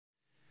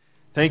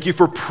Thank you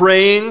for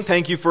praying.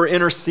 Thank you for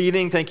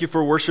interceding. Thank you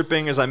for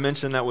worshiping. As I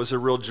mentioned, that was a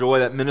real joy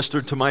that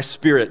ministered to my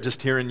spirit,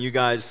 just hearing you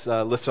guys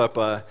lift up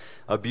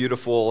a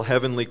beautiful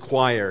heavenly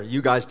choir.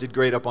 You guys did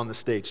great up on the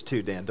stage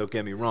too, Dan, don't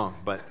get me wrong.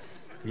 But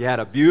you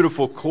had a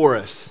beautiful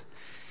chorus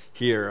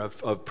here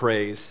of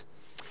praise.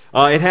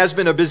 It has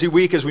been a busy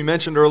week, as we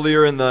mentioned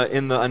earlier in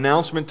the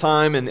announcement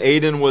time, and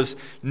Aiden was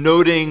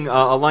noting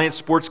Alliance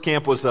Sports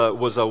Camp was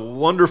a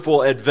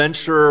wonderful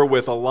adventure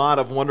with a lot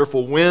of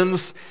wonderful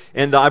wins.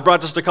 And I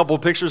brought just a couple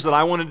of pictures that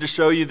I wanted to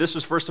show you. This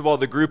was, first of all,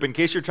 the group, in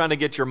case you're trying to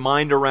get your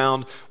mind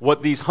around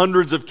what these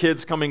hundreds of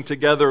kids coming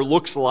together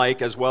looks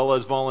like, as well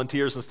as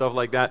volunteers and stuff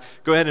like that.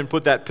 Go ahead and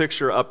put that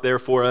picture up there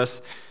for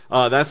us.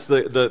 That's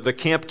the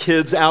camp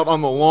kids out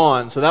on the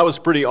lawn. So that was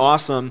pretty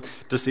awesome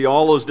to see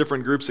all those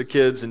different groups of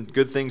kids and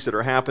good things that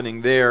are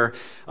happening there.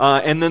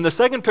 And then the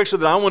second picture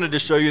that I wanted to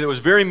show you that was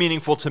very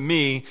meaningful to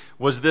me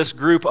was this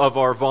group of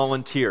our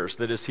volunteers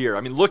that is here.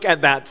 I mean, look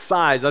at that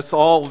size. That's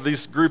all of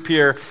this group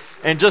here.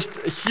 And just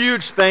a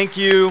huge thank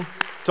you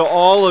to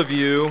all of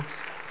you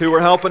who are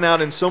helping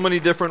out in so many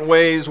different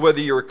ways, whether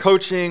you're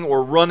coaching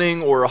or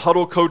running or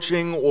huddle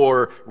coaching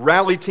or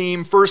rally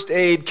team, first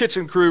aid,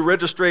 kitchen crew,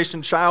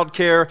 registration,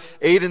 childcare,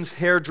 Aiden's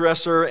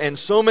hairdresser, and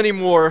so many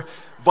more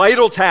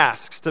vital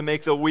tasks to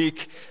make the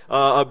week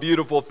a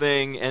beautiful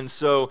thing. And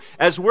so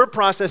as we're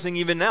processing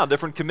even now,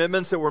 different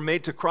commitments that were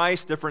made to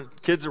Christ,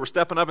 different kids that were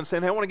stepping up and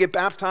saying, hey, I want to get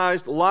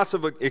baptized, lots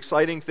of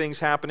exciting things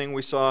happening.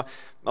 We saw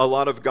a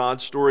lot of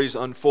God's stories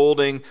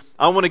unfolding.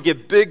 I want to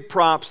give big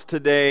props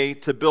today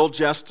to Bill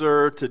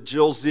Jester, to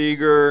Jill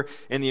Ziegler,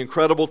 and the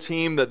incredible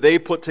team that they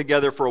put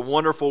together for a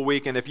wonderful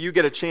week. And if you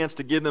get a chance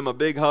to give them a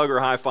big hug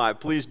or high five,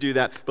 please do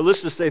that. But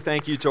let's just say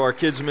thank you to our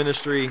kids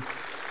ministry.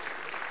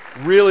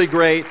 Really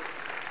great.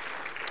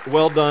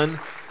 Well done.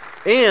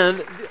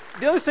 And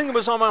the other thing that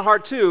was on my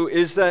heart too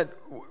is that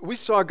we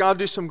saw God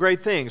do some great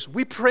things.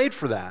 We prayed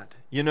for that,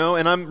 you know,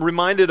 and I'm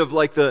reminded of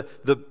like the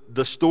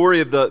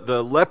story of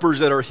the lepers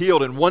that are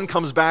healed, and one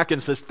comes back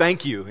and says,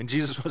 thank you. And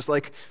Jesus was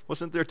like,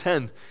 wasn't there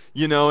 10?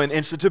 You know,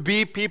 and so to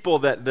be people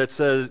that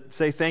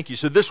say thank you.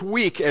 So this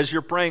week, as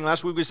you're praying,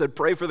 last week we said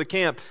pray for the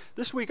camp.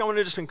 This week I want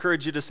to just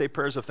encourage you to say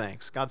prayers of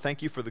thanks. God,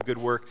 thank you for the good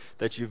work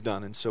that you've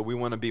done. And so we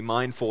want to be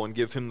mindful and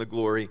give him the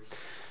glory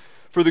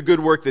for the good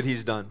work that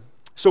he's done.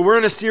 So we're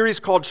in a series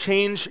called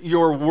Change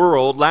Your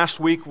World. Last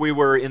week we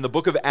were in the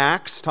book of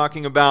Acts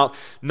talking about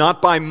not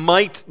by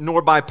might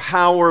nor by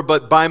power,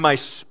 but by my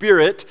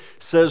Spirit,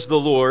 says the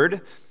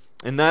Lord.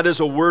 And that is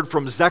a word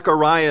from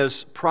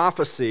Zechariah's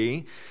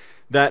prophecy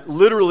that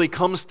literally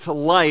comes to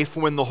life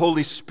when the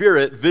Holy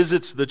Spirit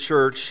visits the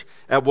church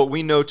at what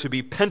we know to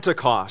be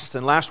Pentecost.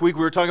 And last week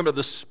we were talking about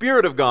the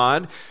Spirit of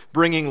God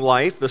bringing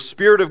life, the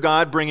Spirit of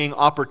God bringing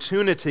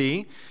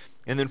opportunity,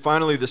 and then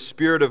finally, the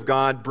Spirit of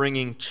God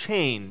bringing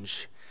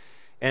change.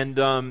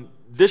 And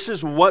this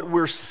is what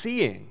we're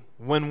seeing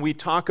when we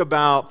talk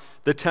about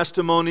the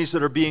testimonies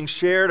that are being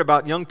shared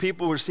about young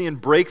people who are seeing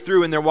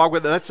breakthrough in their walk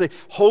with God. That's a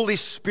Holy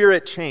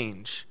Spirit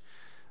change.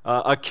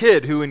 A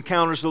kid who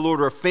encounters the Lord,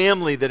 or a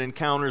family that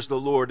encounters the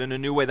Lord in a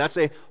new way. That's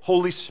a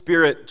Holy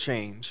Spirit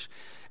change.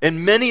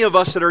 And many of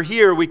us that are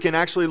here, we can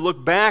actually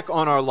look back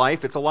on our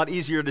life. It's a lot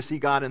easier to see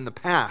God in the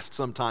past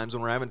sometimes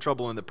when we're having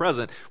trouble in the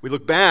present. We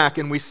look back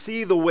and we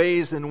see the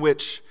ways in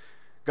which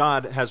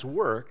God has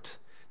worked.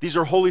 These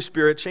are Holy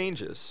Spirit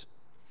changes.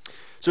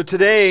 So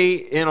today,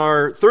 in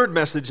our third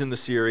message in the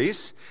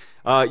series,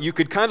 you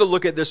could kind of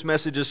look at this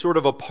message as sort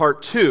of a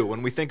part two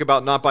when we think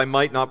about not by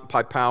might, not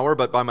by power,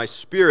 but by my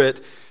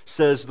Spirit,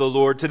 says the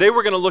Lord. Today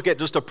we're going to look at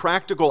just a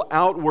practical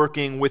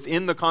outworking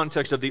within the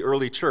context of the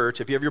early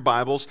church. If you have your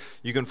Bibles,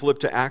 you can flip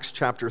to Acts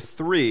chapter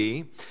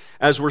 3,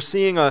 as we're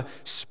seeing a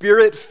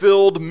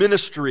Spirit-filled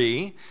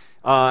ministry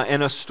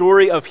and a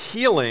story of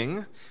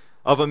healing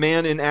of a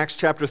man in Acts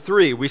chapter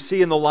 3. We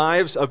see in the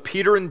lives of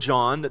Peter and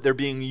John that they're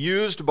being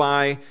used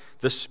by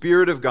the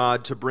Spirit of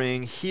God to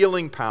bring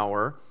healing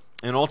power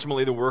and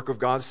ultimately the work of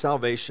God's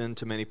salvation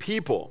to many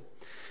people.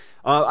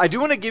 I do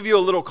want to give you a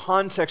little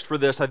context for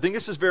this. I think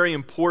this is very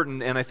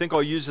important, and I think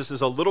I'll use this as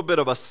a little bit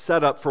of a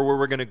setup for where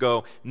we're going to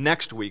go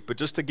next week. But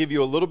just to give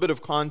you a little bit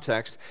of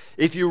context,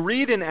 if you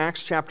read in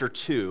Acts chapter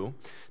 2,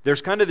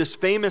 there's kind of this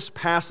famous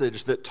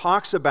passage that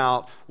talks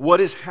about what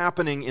is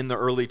happening in the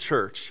early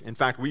church. In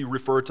fact, we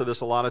refer to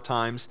this a lot of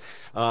times,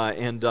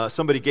 and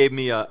somebody gave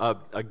me a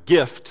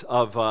gift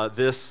of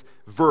this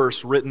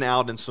verse written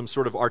out in some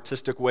sort of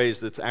artistic ways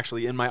that's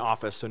actually in my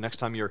office. So next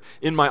time you're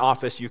in my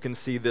office, you can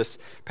see this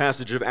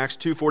passage of Acts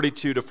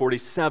 2:42 to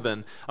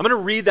 47. I'm going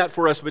to read that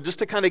for us, but just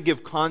to kind of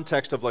give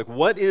context of like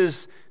what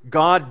is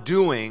God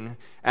doing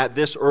at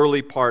this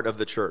early part of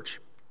the church.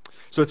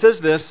 So it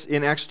says this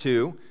in Acts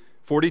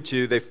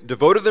 2:42, they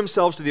devoted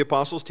themselves to the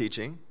apostles'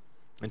 teaching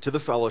and to the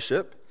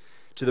fellowship,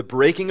 to the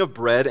breaking of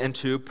bread and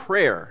to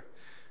prayer.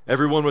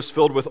 Everyone was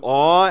filled with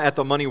awe at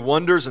the many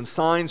wonders and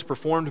signs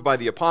performed by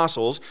the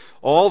apostles.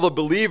 All the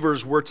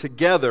believers were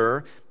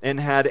together and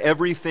had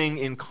everything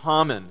in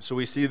common. So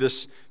we see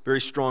this very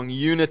strong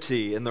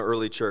unity in the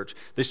early church.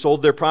 They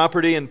sold their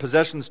property and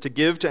possessions to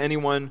give to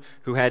anyone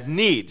who had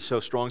need. So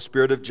strong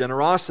spirit of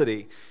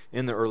generosity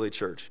in the early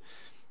church.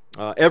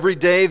 Every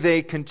day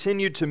they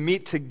continued to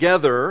meet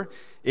together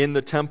in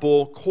the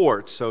temple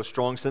courts. So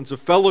strong sense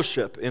of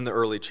fellowship in the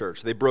early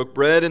church. They broke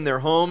bread in their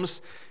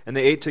homes and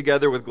they ate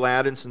together with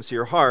glad and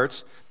sincere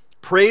hearts,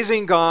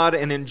 praising God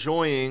and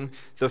enjoying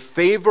the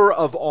favor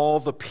of all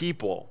the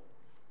people.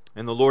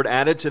 And the Lord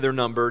added to their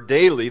number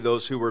daily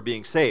those who were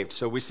being saved.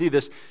 So we see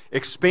this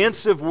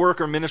expansive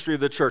work or ministry of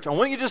the church. I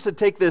want you just to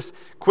take this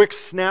quick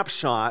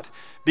snapshot,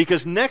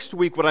 because next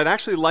week what I'd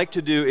actually like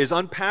to do is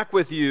unpack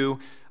with you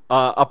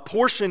a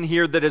portion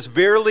here that is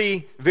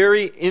very,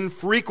 very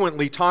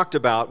infrequently talked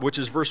about, which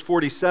is verse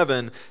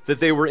 47, that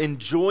they were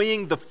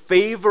enjoying the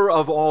favor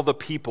of all the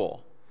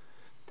people.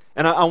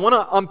 And I want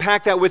to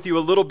unpack that with you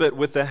a little bit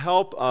with the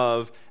help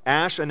of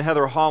Ash and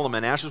Heather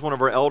Holloman. Ash is one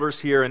of our elders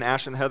here, and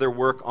Ash and Heather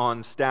work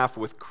on staff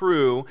with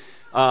Cru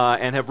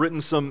and have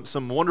written some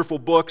wonderful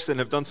books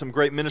and have done some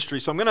great ministry.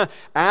 So I'm going to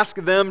ask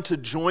them to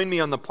join me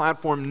on the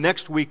platform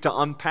next week to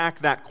unpack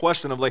that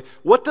question of, like,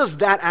 what does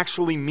that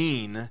actually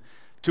mean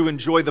to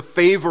enjoy the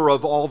favor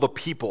of all the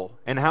people?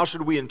 And how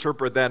should we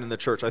interpret that in the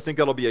church? I think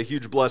that'll be a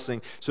huge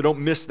blessing, so don't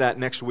miss that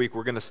next week.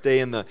 We're going to stay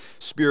in the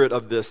spirit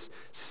of this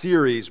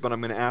series, but I'm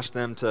going to ask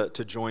them to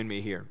join me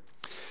here.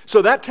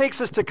 So that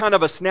takes us to kind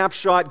of a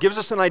snapshot, gives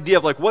us an idea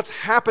of like what's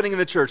happening in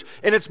the church.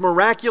 And it's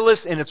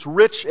miraculous and it's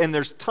rich and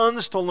there's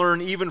tons to learn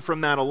even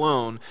from that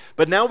alone.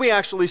 But now we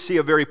actually see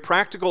a very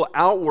practical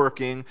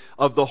outworking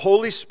of the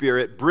Holy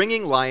Spirit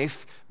bringing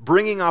life,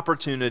 bringing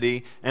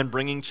opportunity, and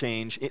bringing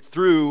change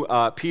through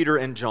Peter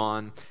and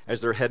John as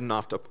they're heading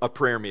off to a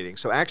prayer meeting.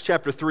 So Acts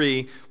chapter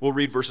 3, we'll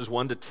read verses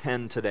 1 to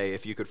 10 today,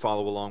 if you could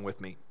follow along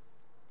with me.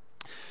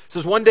 It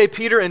says, one day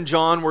Peter and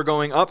John were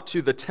going up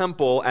to the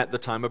temple at the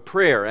time of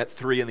prayer at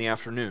 3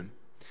 p.m.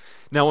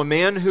 Now a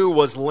man who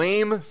was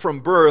lame from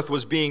birth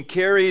was being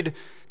carried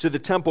to the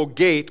temple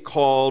gate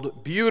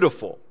called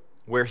Beautiful,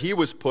 where he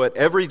was put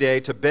every day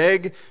to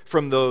beg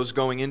from those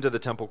going into the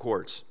temple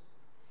courts.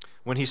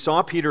 When he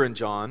saw Peter and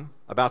John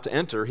about to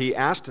enter, he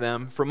asked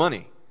them for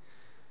money.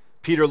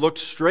 Peter looked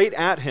straight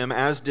at him,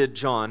 as did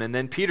John, and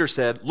then Peter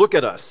said, "Look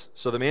at us."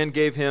 So the man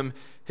gave him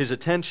his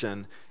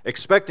attention,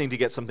 expecting to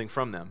get something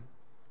from them.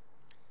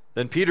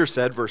 Then Peter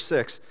said, verse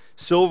 6,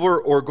 "Silver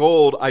or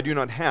gold I do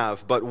not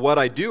have, but what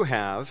I do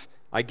have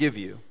I give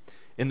you.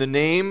 In the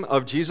name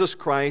of Jesus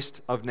Christ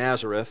of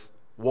Nazareth,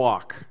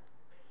 walk."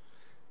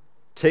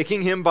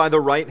 Taking him by the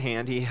right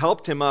hand, he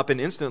helped him up,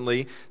 and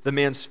instantly the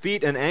man's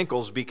feet and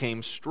ankles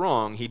became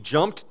strong. He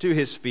jumped to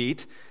his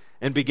feet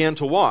and began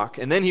to walk.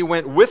 And then he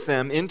went with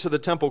them into the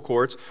temple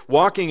courts,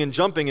 walking and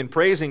jumping and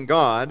praising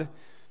God.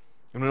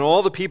 And when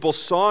all the people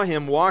saw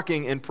him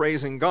walking and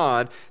praising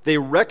God, they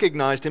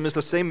recognized him as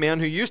the same man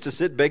who used to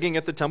sit begging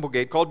at the temple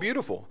gate called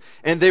Beautiful.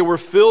 And they were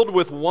filled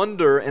with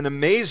wonder and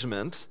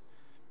amazement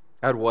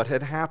at what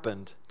had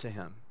happened to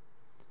him.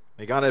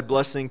 May God add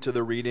blessing to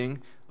the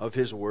reading of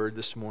his word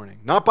this morning.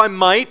 Not by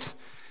might,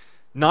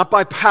 not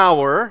by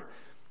power,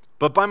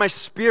 but by my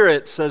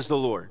Spirit, says the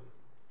Lord.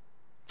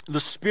 The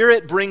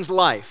Spirit brings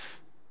life.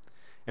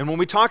 And when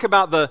we talk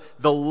about the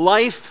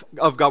life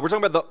of God, we're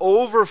talking about the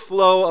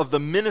overflow of the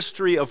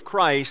ministry of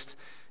Christ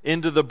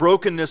into the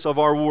brokenness of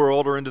our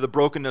world or into the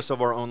brokenness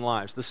of our own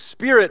lives. The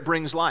Spirit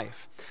brings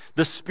life.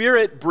 The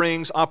Spirit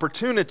brings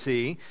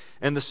opportunity,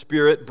 and the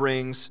Spirit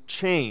brings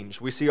change.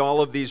 We see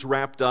all of these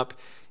wrapped up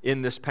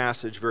in this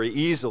passage very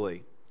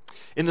easily.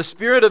 In the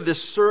spirit of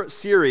this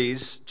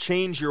series,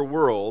 Change Your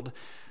World,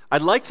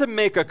 I'd like to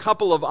make a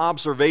couple of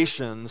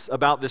observations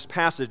about this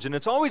passage. And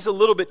it's always a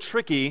little bit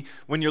tricky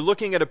when you're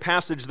looking at a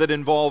passage that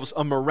involves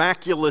a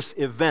miraculous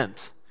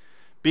event,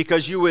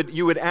 because you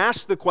would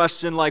ask the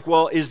question like,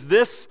 well, is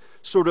this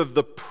sort of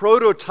the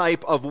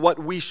prototype of what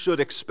we should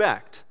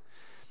expect?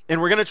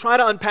 And we're going to try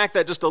to unpack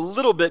that just a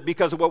little bit,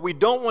 because what we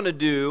don't want to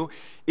do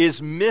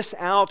is miss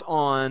out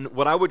on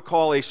what I would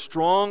call a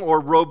strong or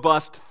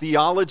robust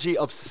theology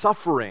of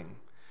suffering,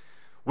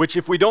 which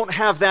if we don't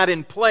have that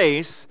in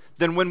place,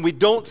 then when we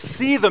don't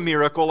see the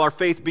miracle, our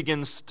faith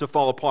begins to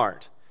fall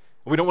apart.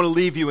 We don't want to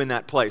leave you in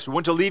that place. We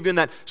want to leave you in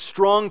that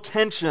strong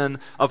tension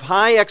of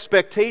high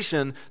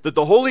expectation that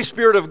the Holy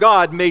Spirit of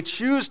God may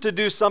choose to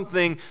do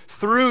something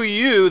through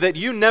you that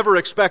you never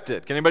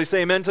expected. Can anybody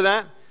say amen to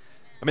that?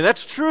 I mean,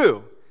 that's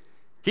true.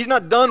 He's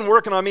not done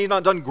working on me. He's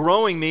not done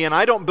growing me. And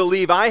I don't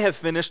believe I have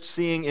finished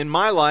seeing in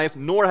my life,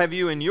 nor have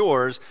you in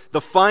yours,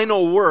 the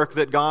final work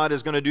that God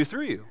is going to do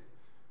through you.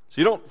 So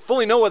you don't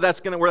fully know where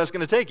that's going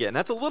to take you. And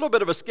that's a little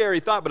bit of a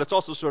scary thought, but it's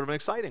also sort of an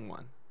exciting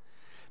one.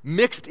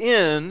 Mixed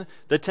in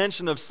the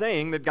tension of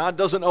saying that God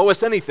doesn't owe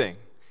us anything.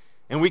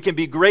 And we can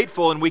be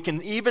grateful, and we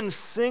can even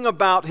sing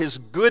about His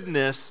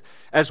goodness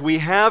as we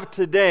have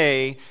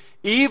today,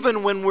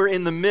 even when we're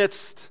in the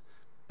midst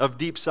of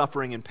deep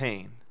suffering and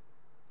pain,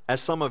 as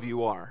some of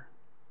you are.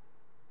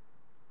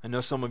 I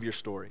know some of your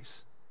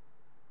stories.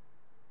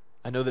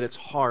 I know that it's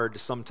hard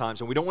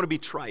sometimes, and we don't want to be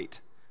trite.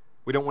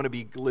 We don't want to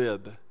be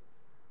glib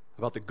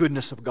about the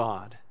goodness of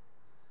God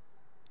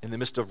in the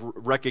midst of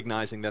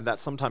recognizing that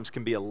sometimes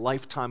can be a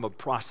lifetime of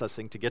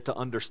processing to get to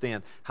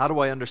understand, how do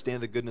I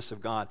understand the goodness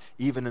of God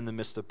even in the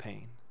midst of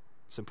pain?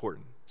 It's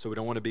important. So we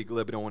don't want to be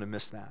glib. We don't want to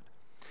miss that.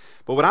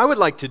 But what I would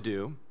like to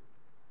do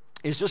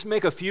is just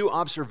make a few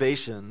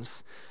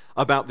observations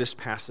about this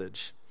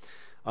passage.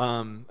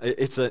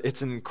 It's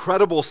an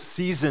incredible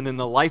season in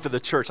the life of the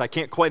church. I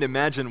can't quite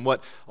imagine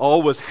what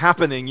all was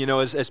happening,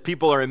 as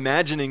people are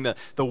imagining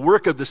the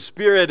work of the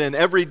Spirit, and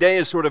every day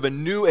is sort of a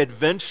new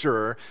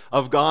adventure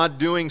of God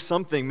doing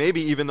something,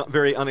 maybe even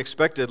very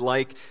unexpected,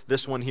 like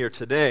this one here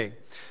today.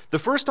 The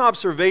first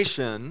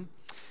observation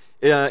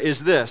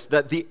is this,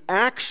 that the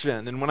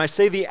action, and when I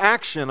say the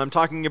action, I'm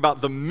talking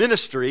about the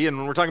ministry, and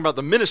when we're talking about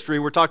the ministry,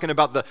 we're talking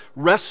about the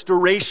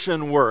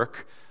restoration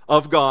work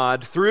of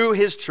God through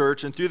His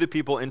church and through the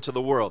people into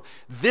the world.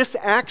 This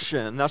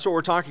action, that's what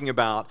we're talking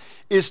about,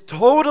 is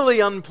totally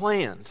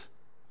unplanned.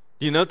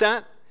 Do you note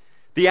that?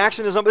 The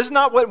action is, this is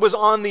not what was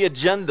on the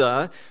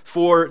agenda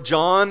for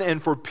John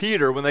and for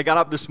Peter when they got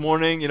up this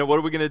morning. What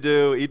are we going to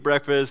do? Eat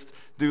breakfast,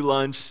 do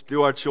lunch,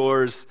 do our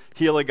chores,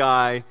 heal a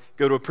guy,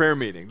 go to a prayer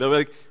meeting.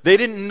 They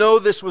didn't know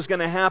this was going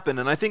to happen.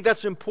 And I think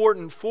that's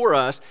important for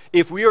us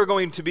if we are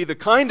going to be the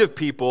kind of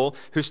people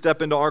who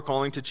step into our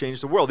calling to change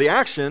the world. The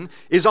action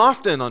is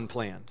often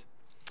unplanned.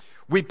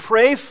 We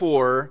pray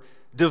for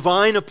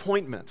divine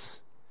appointments,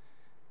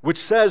 which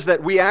says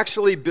that we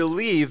actually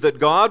believe that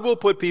God will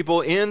put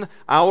people in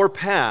our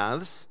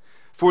paths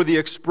for the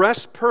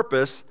express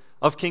purpose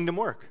of kingdom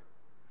work.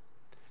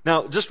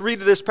 Now, just read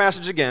this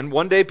passage again.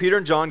 One day, Peter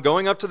and John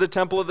going up to the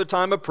temple at the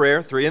time of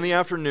prayer, 3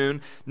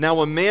 p.m.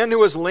 Now, a man who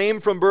was lame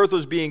from birth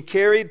was being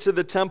carried to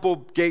the temple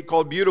gate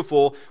called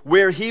Beautiful,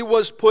 where he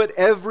was put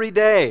every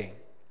day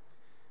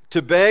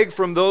to beg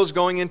from those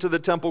going into the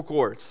temple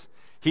courts.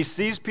 He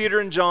sees Peter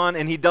and John,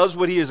 and he does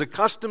what he is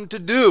accustomed to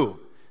do.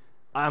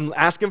 I'm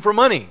asking for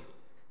money.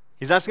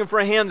 He's asking for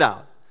a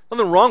handout.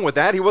 Nothing wrong with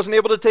that. He wasn't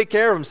able to take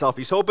care of himself.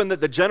 He's hoping that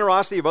the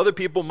generosity of other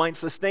people might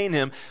sustain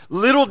him.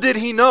 Little did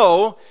he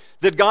know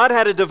that God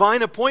had a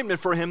divine appointment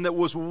for him that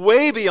was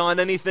way beyond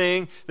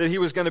anything that he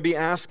was going to be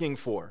asking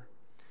for.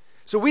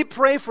 So we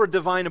pray for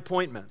divine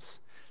appointments.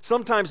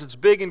 Sometimes it's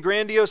big and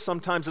grandiose,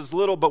 sometimes it's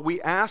little, but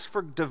we ask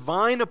for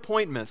divine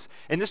appointments.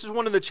 And this is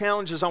one of the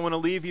challenges I want to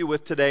leave you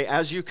with today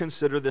as you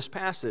consider this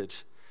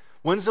passage.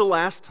 When's the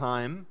last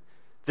time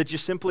that you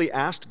simply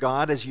asked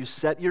God as you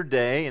set your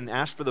day and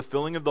asked for the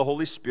filling of the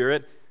Holy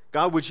Spirit,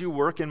 God, would you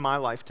work in my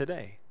life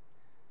today?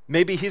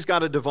 Maybe He's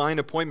got a divine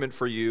appointment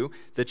for you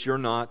that you're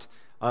not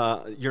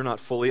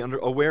fully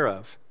aware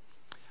of.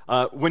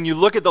 When you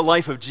look at the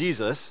life of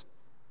Jesus,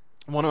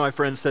 one of my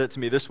friends said it to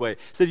me this way.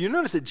 He said, you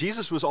notice that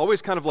Jesus was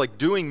always kind of like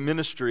doing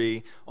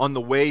ministry on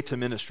the way to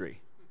ministry.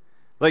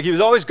 Like he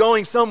was always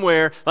going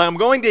somewhere, like I'm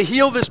going to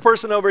heal this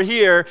person over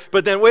here,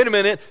 but then wait a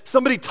minute,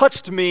 somebody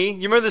touched me.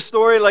 You remember the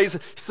story? Like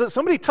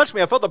somebody touched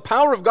me. I felt the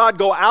power of God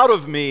go out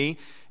of me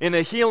in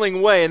a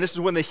healing way. And this is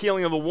when the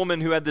healing of a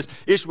woman who had this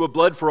issue of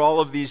blood for all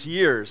of these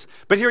years.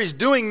 But here he's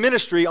doing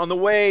ministry on the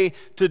way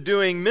to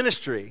doing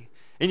ministry.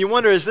 And you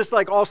wonder, is this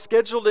like all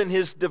scheduled in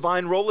his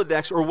divine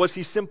Rolodex, or was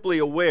he simply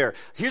aware?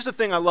 Here's the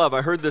thing I love.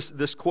 I heard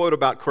this quote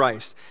about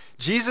Christ.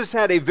 Jesus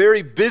had a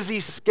very busy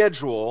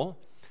schedule,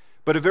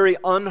 but a very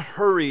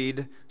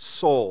unhurried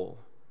soul.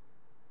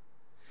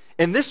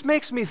 And this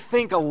makes me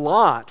think a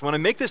lot when I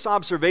make this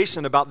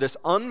observation about this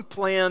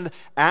unplanned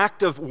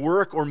act of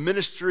work or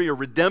ministry or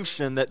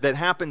redemption that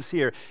happens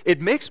here.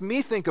 It makes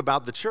me think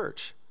about the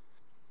church.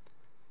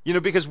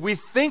 Because we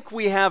think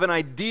we have an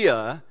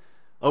idea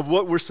of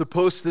what we're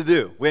supposed to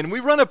do. When we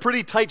run a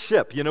pretty tight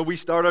ship, we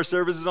start our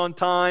services on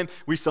time,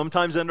 we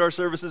sometimes end our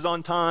services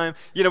on time.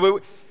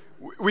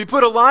 We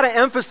put a lot of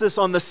emphasis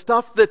on the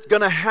stuff that's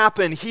going to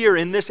happen here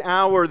in this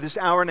hour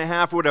and a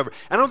half, or whatever.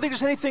 I don't think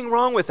there's anything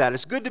wrong with that.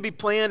 It's good to be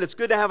planned. It's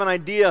good to have an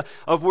idea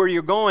of where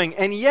you're going.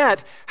 And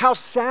yet, how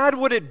sad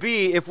would it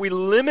be if we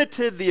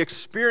limited the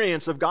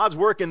experience of God's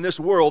work in this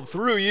world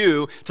through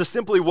you to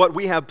simply what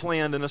we have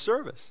planned in a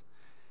service?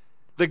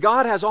 That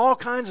God has all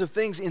kinds of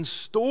things in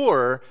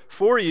store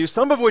for you,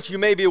 some of which you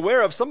may be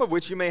aware of, some of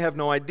which you may have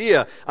no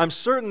idea. I'm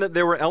certain that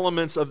there were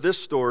elements of this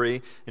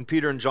story in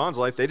Peter and John's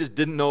life. They just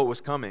didn't know it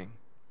was coming.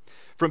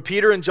 From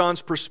Peter and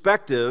John's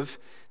perspective,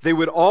 they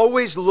would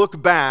always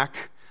look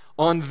back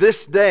on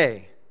this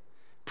day,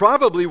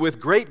 probably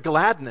with great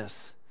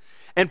gladness,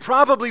 and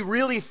probably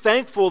really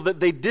thankful that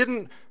they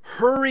didn't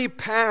hurry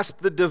past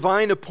the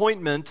divine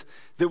appointment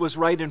that was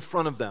right in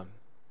front of them.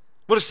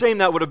 What a shame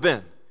that would have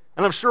been.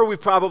 And I'm sure we've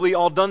probably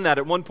all done that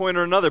at one point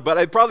or another. But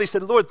I probably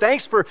said, Lord,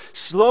 thanks for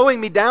slowing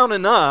me down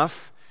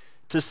enough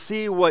to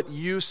see what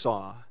you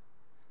saw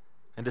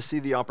and to see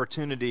the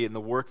opportunity and the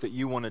work that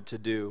you wanted to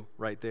do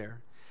right there.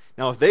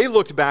 Now, if they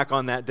looked back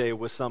on that day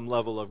with some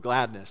level of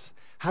gladness,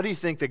 how do you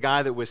think the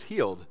guy that was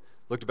healed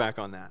looked back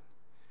on that?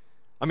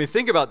 I mean,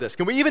 think about this.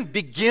 Can we even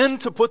begin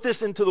to put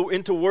this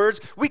into words?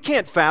 We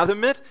can't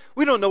fathom it.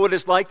 We don't know what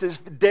it's like. This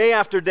day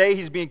after day,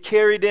 he's being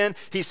carried in.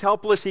 He's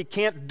helpless. He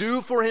can't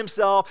do for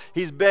himself.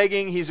 He's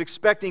begging. He's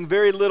expecting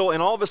very little.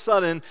 And all of a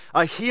sudden,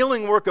 a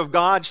healing work of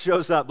God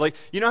shows up. Like,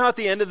 you know how at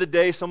the end of the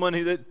day, someone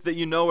that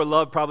you know or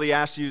love probably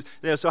asked you,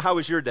 so how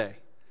was your day?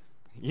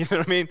 You know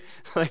what I mean?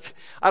 Like,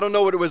 I don't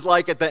know what it was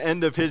like at the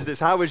end of this.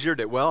 How was your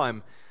day?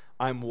 Well,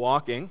 I'm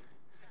walking.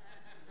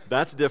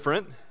 That's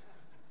different.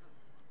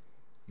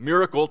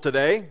 Miracle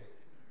today.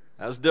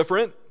 That's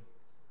different.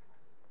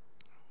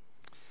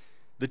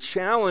 The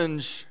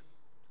challenge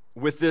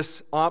with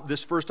this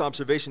first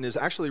observation is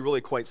actually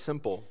really quite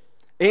simple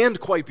and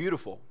quite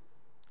beautiful.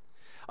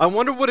 I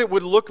wonder what it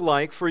would look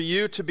like for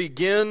you to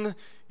begin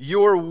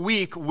your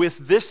week with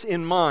this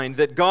in mind,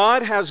 that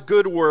God has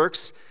good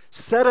works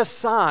set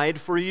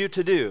aside for you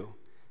to do,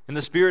 in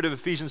the spirit of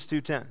Ephesians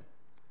 2:10.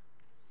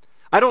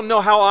 I don't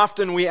know how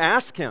often we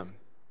ask him.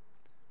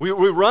 We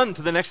run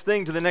to the next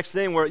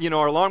thing where,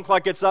 our alarm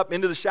clock gets up,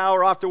 into the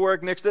shower, off to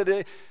work, next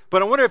day.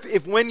 But I wonder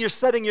if when you're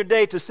setting your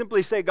day to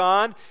simply say,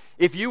 God,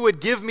 if you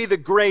would give me the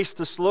grace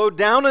to slow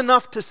down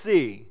enough to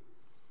see,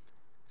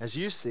 as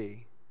you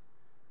see,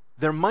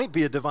 there might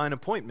be a divine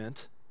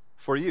appointment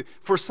for you.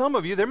 For some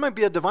of you, there might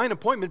be a divine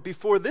appointment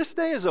before this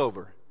day is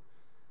over.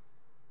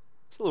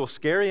 It's a little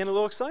scary and a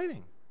little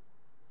exciting.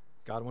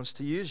 God wants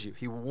to use you.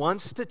 He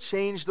wants to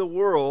change the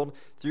world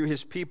through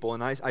his people.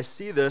 And I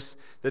see that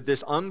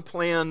this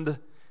unplanned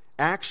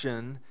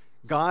action,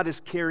 God is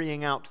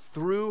carrying out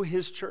through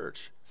his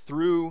church,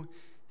 through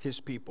his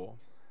people.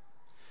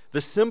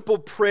 The simple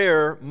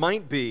prayer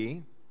might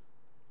be,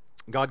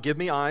 God, give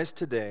me eyes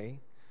today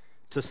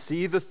to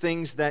see the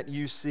things that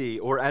you see.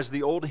 Or as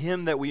the old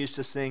hymn that we used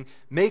to sing,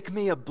 make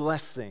me a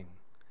blessing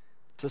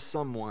to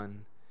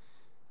someone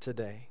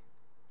today.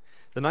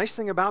 The nice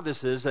thing about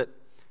this is that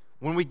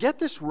when we get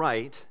this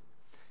right,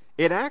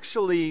 it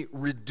actually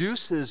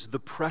reduces the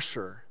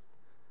pressure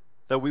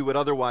that we would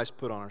otherwise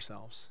put on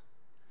ourselves.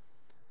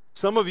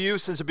 Some of you,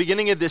 since the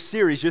beginning of this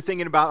series, you're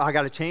thinking about, I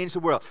got to change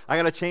the world. I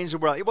got to change the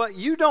world. Well,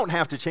 you don't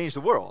have to change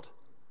the world.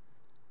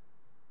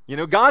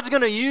 God's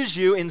going to use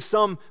you in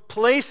some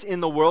place in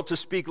the world to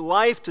speak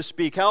life, to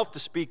speak health, to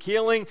speak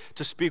healing,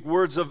 to speak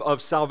words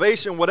of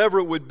salvation, whatever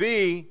it would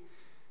be.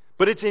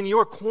 But it's in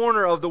your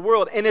corner of the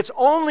world. And it's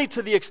only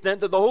to the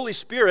extent that the Holy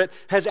Spirit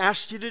has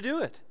asked you to do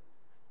it.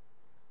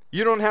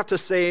 You don't have to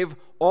save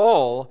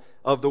all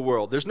of the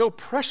world. There's no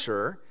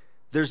pressure.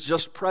 There's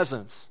just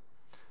presence.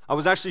 I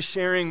was actually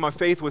sharing my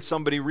faith with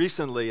somebody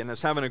recently, and I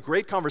was having a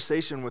great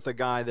conversation with a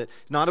guy that's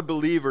not a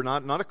believer,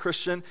 not a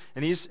Christian,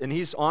 and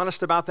he's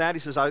honest about that. He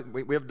says,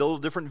 we have a little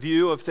different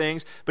view of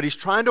things, but he's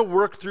trying to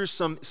work through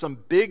some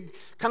big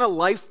kind of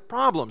life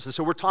problems. And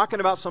so we're talking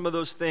about some of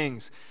those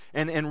things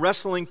and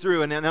wrestling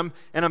through, and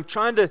I'm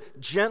trying to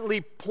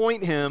gently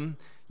point him,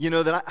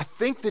 that I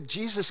think that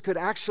Jesus could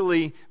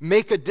actually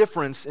make a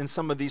difference in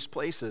some of these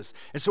places.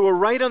 And so we're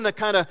right on the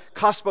kind of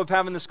cusp of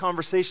having this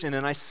conversation,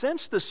 and I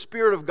sense the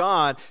Spirit of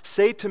God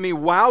say to me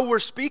while we're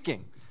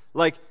speaking,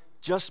 like,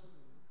 just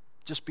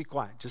be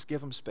quiet, just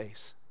give him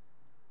space.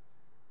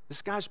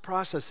 This guy's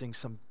processing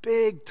some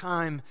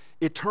big-time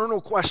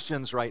eternal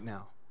questions right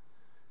now.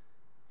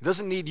 He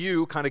doesn't need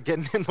you kind of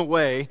getting in the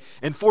way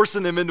and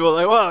forcing him into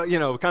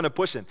kind of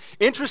pushing.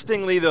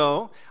 Interestingly,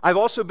 though, I've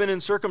also been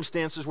in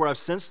circumstances where I've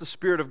sensed the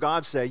Spirit of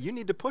God say, you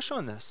need to push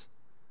on this.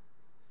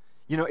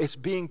 It's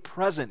being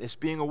present. It's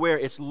being aware.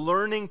 It's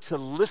learning to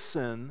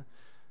listen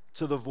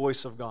to the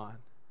voice of God.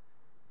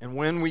 And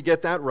when we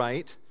get that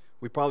right,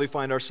 we probably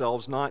find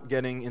ourselves not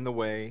getting in the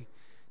way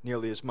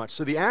nearly as much.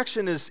 So the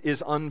action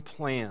is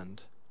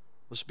unplanned.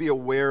 Let's be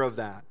aware of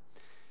that.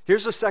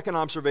 Here's the second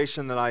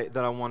observation that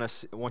I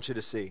want you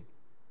to see.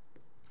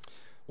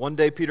 One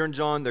day, Peter and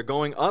John, they're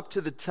going up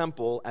to the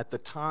temple at the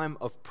time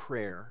of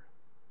prayer.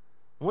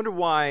 I wonder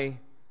why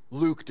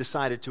Luke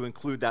decided to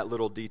include that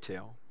little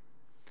detail.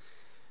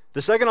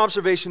 The second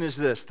observation is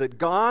this, that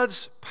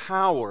God's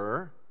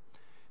power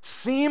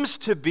seems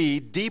to be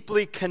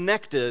deeply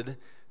connected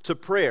to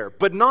prayer,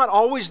 but not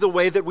always the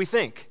way that we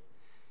think.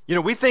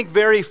 We think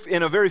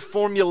in a very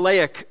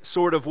formulaic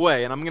sort of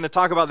way, and I'm going to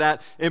talk about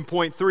that in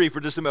point 3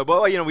 for just a minute.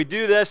 But, we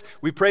do this,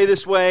 we pray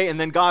this way, and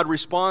then God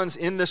responds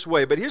in this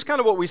way. But here's kind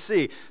of what we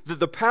see, that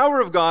the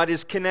power of God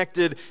is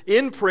connected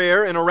in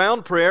prayer and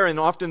around prayer and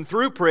often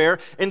through prayer,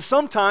 and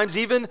sometimes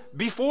even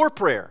before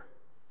prayer.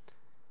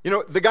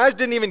 The guys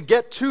didn't even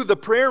get to the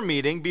prayer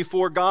meeting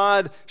before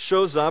God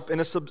shows up in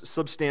a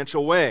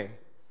substantial way.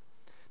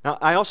 Now,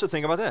 I also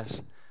think about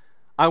this.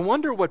 I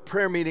wonder what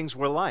prayer meetings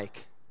were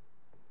like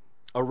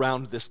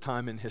around this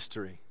time in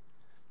history.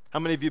 How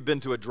many of you have been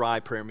to a dry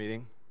prayer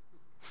meeting?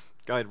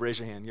 Go ahead, raise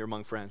your hand. You're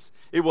among friends.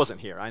 It wasn't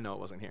here. I know it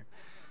wasn't here.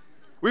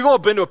 We've all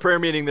been to a prayer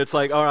meeting that's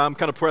like, all right, I'm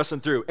kind of pressing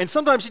through. And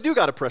sometimes you do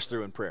got to press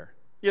through in prayer.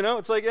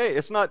 It's like, hey,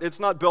 it's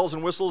not bells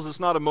and whistles. It's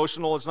not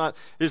emotional.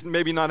 It's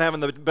maybe not having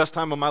the best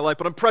time of my life,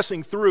 but I'm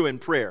pressing through in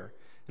prayer.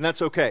 And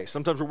that's okay.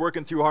 Sometimes we're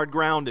working through hard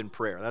ground in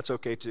prayer. That's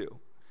okay too.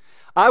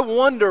 I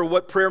wonder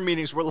what prayer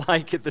meetings were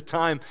like at the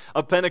time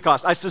of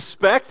Pentecost. I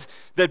suspect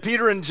that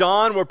Peter and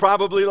John were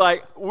probably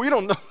like, we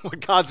don't know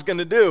what God's going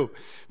to do,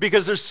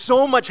 because there's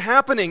so much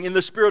happening in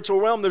the spiritual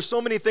realm. There's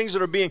so many things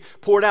that are being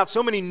poured out,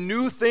 so many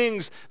new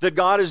things that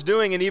God is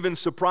doing and even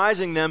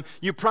surprising them.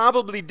 You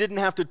probably didn't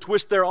have to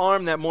twist their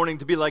arm that morning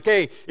to be like,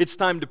 hey, it's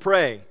time to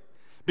pray.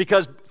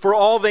 Because for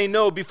all they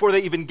know, before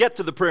they even get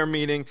to the prayer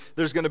meeting,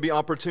 there's going to be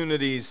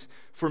opportunities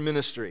for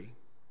ministry.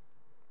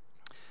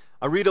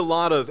 I read a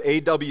lot of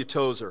A.W.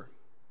 Tozer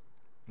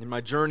in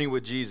my journey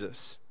with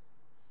Jesus.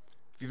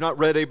 If you've not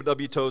read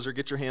A.W. Tozer,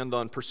 get your hand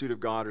on Pursuit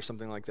of God or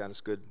something like that. It's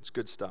good. It's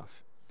good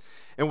stuff.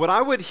 And what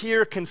I would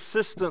hear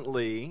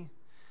consistently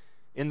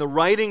in the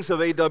writings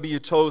of A.W.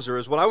 Tozer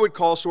is what I would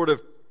call sort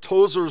of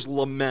Tozer's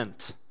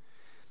lament.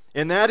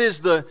 And that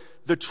is the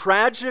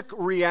tragic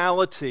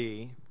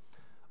reality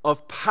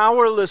of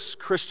powerless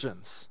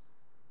Christians.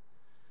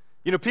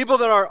 You know, people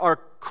that are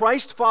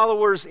Christ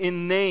followers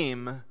in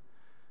name,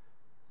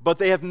 but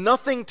they have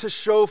nothing to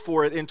show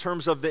for it in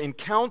terms of the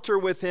encounter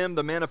with Him,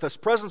 the manifest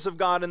presence of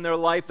God in their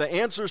life, the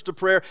answers to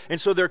prayer. And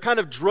so they're kind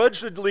of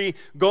drudgedly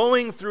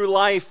going through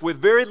life with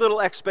very little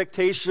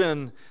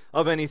expectation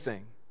of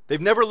anything.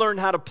 They've never learned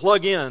how to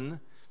plug in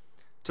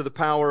to the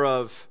power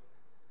of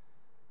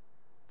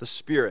the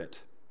Spirit.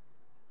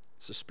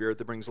 It's the Spirit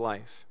that brings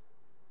life.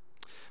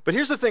 But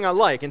here's the thing I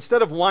like.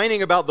 Instead of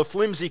whining about the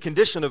flimsy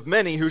condition of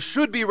many who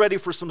should be ready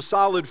for some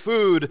solid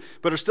food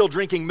but are still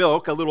drinking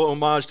milk, a little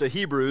homage to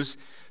Hebrews,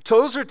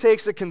 Tozer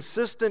takes a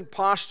consistent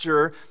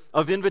posture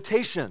of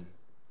invitation,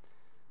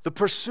 the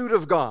pursuit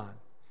of God,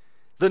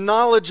 the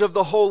knowledge of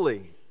the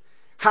holy,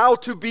 how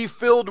to be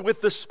filled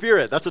with the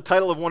Spirit. That's the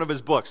title of one of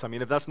his books. I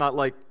mean, if that's not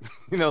like,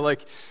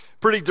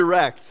 pretty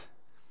direct.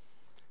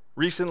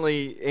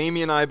 Recently,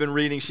 Amy and I have been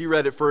reading. She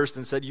read it first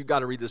and said, you've got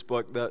to read this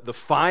book, The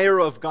Fire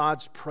of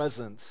God's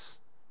Presence.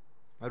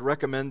 I'd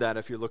recommend that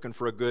if you're looking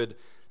for a good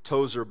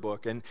Tozer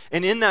book. And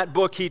in that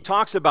book, he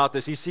talks about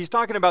this. He's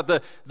talking about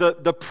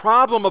the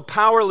problem of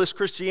powerless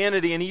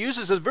Christianity, and he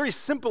uses a very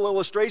simple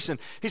illustration.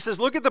 He says,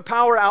 look at the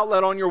power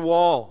outlet on your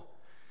wall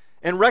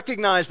and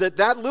recognize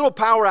that little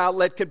power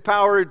outlet can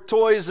power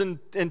toys and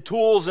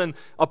tools and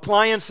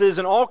appliances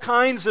and all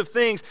kinds of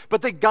things,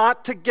 but they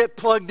got to get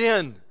plugged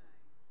in.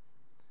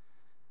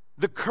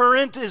 The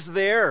current is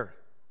there.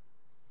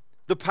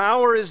 The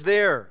power is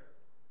there.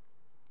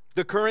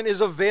 The current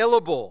is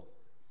available.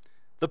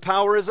 The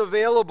power is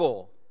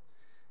available.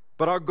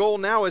 But our goal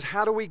now is,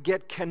 how do we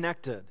get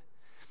connected?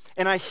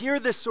 And I hear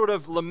this sort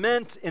of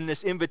lament in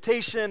this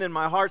invitation, and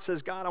my heart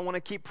says, God, I want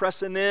to keep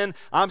pressing in.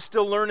 I'm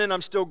still learning.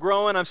 I'm still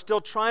growing. I'm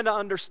still trying to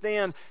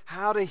understand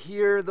how to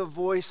hear the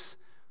voice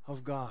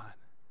of God.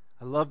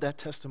 I love that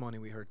testimony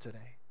we heard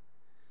today.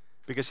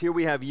 Because here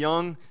we have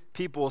young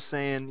people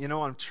saying,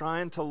 I'm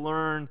trying to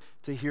learn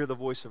to hear the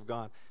voice of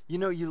God. You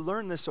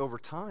learn this over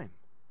time.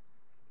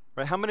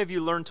 Right? How many of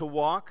you learned to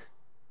walk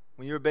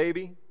when you were a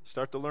baby? You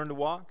start to learn to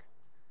walk?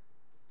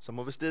 Some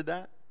of us did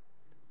that.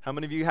 How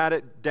many of you had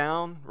it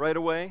down right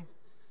away?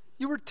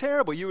 You were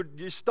terrible. You're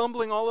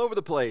stumbling all over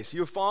the place.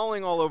 You're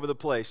falling all over the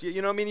place.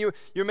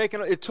 You're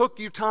making it took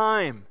you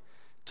time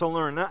to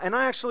learn. And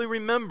I actually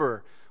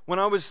remember when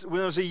I was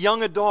a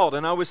young adult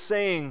and I was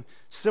saying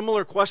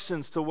similar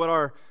questions to what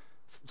our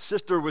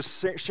sister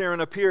was sharing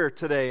up here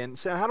today, and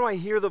saying, how do I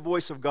hear the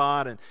voice of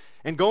God?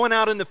 And going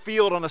out in the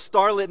field on a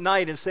starlit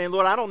night and saying,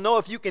 Lord, I don't know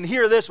if you can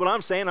hear this, what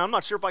I'm saying. I'm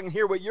not sure if I can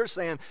hear what you're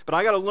saying, but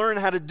I got to learn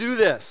how to do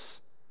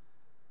this.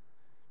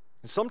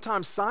 And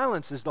sometimes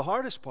silence is the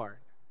hardest part.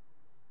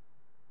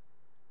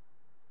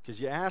 Because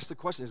you ask the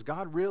question, is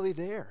God really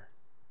there?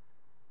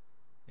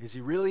 Is He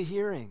really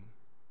hearing?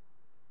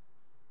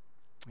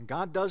 And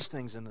God does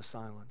things in the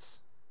silence.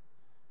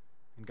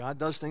 And God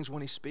does things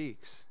when He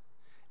speaks.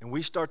 And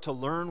we start to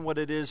learn what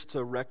it is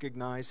to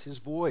recognize His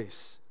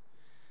voice.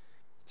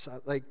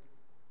 So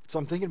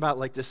I'm thinking about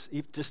like this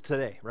just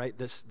today, right?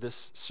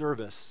 This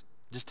service.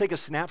 Just take a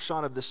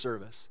snapshot of this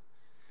service.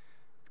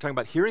 We're talking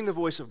about hearing the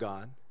voice of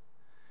God.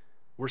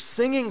 We're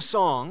singing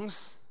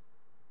songs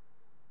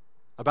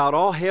about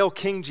all hail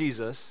King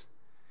Jesus.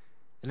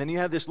 And then you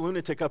have this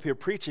lunatic up here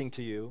preaching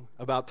to you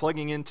about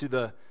plugging into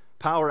the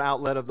power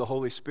outlet of the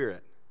Holy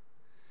Spirit.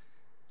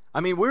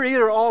 I mean, we're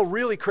either all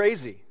really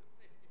crazy,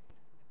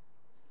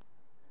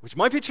 which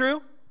might be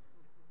true.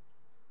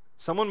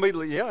 Someone may,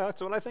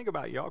 that's what I think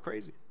about. You're all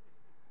crazy.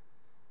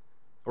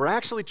 We're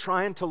actually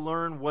trying to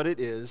learn what it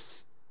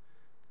is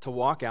to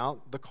walk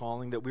out the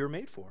calling that we were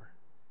made for.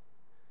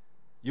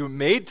 You were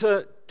made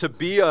to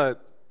be a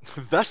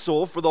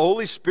vessel for the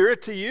Holy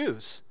Spirit to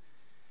use.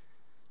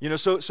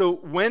 So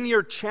when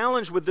you're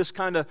challenged with this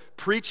kind of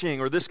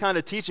preaching or this kind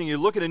of teaching, you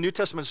look at a New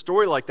Testament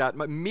story like that,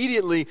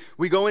 immediately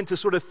we go into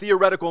sort of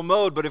theoretical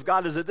mode. But if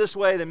God does it this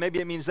way, then maybe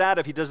it means that.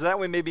 If He does it that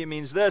way, maybe it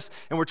means this.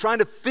 And we're trying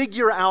to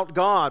figure out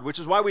God, which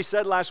is why we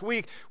said last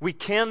week, we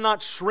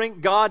cannot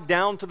shrink God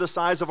down to the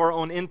size of our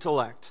own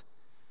intellect,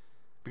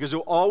 because He'll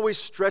always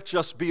stretch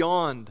us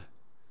beyond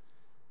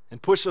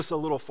and push us a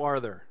little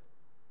farther.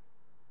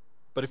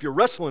 But if you're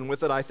wrestling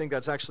with it, I think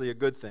that's actually a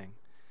good thing.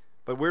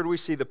 But where do we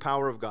see the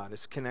power of God?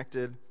 It's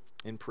connected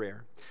in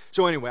prayer.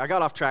 So anyway, I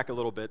got off track a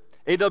little bit.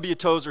 A.W.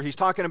 Tozer, he's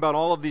talking about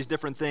all of these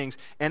different things.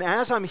 And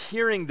as I'm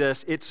hearing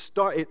this,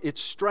 it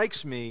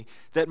strikes me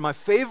that my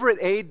favorite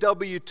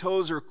A.W.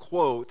 Tozer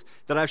quote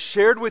that I've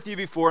shared with you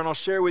before, and I'll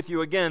share with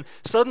you again,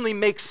 suddenly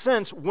makes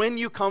sense when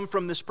you come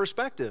from this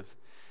perspective.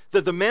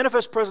 That the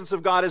manifest presence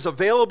of God is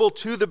available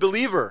to the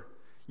believer.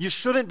 You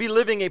shouldn't be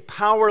living a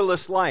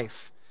powerless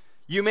life.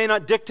 You may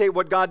not dictate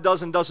what God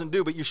does and doesn't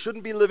do, but you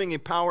shouldn't be living a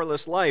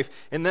powerless life.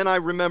 And then I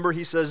remember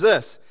he says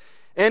this,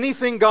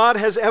 anything God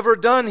has ever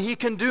done, he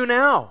can do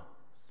now.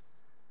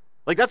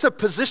 Like, that's a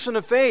position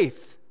of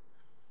faith.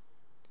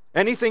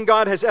 Anything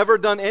God has ever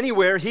done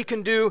anywhere, he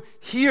can do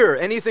here.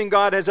 Anything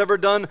God has ever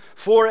done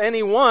for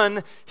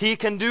anyone, he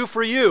can do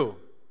for you.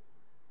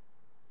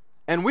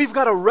 And we've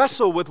got to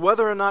wrestle with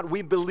whether or not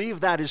we believe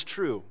that is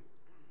true.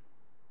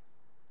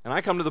 And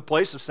I come to the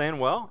place of saying,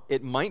 well,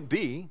 it might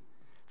be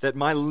that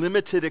my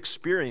limited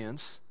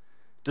experience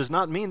does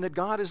not mean that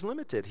God is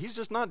limited. He's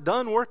just not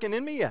done working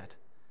in me yet.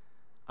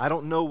 I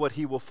don't know what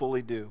he will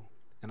fully do,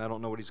 and I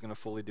don't know what he's going to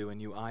fully do in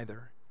you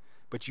either.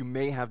 But you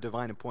may have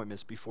divine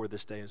appointments before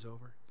this day is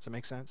over. Does that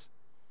make sense?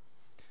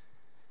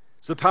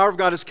 So the power of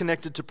God is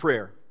connected to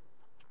prayer.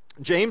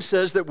 James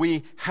says that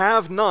we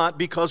have not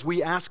because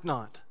we ask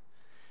not.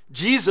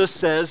 Jesus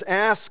says,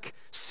 ask,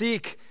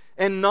 seek,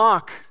 and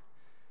knock.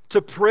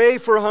 To pray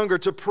for hunger,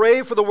 to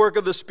pray for the work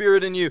of the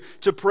Spirit in you,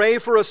 to pray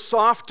for a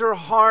softer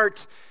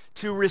heart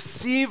to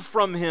receive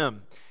from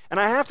him. And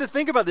I have to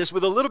think about this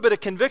with a little bit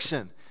of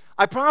conviction.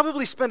 I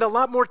probably spend a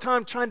lot more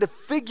time trying to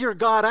figure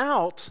God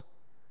out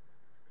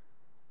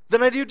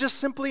than I do just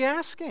simply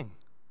asking.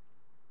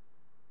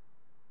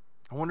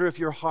 I wonder if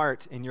your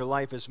heart and your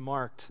life is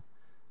marked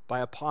by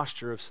a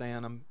posture of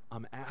saying,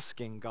 I'm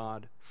asking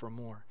God for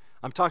more.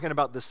 I'm talking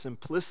about the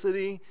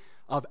simplicity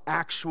of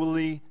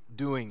actually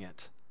doing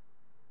it.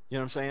 You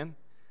know what I'm saying?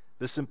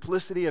 The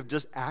simplicity of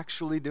just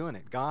actually doing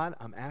it. God,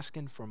 I'm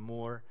asking for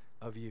more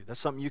of you. That's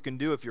something you can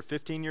do if you're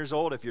 15 years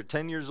old, if you're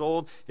 10 years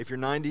old, if you're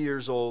 90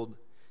 years old.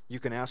 You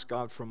can ask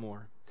God for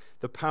more.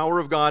 The power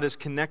of God is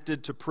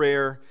connected to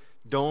prayer.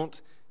 Don't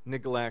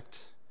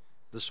neglect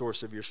the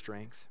source of your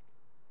strength.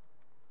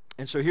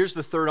 And so here's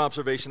the third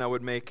observation I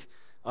would make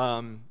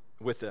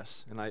with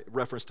this, and I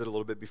referenced it a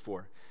little bit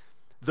before.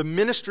 The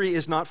ministry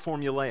is not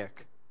formulaic.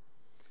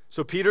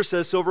 So Peter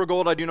says, silver or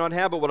gold I do not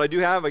have, but what I do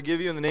have I give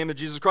you in the name of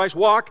Jesus Christ.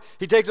 Walk.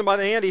 He takes him by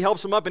the hand, he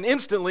helps him up, and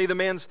instantly the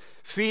man's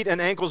feet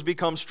and ankles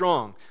become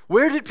strong.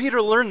 Where did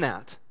Peter learn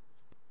that?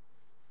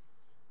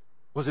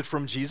 Was it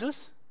from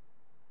Jesus?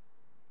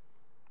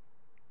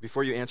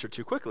 Before you answer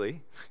too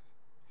quickly,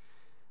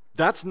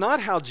 that's not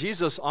how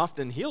Jesus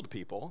often healed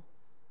people.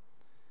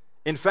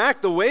 In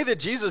fact, the way that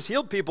Jesus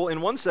healed people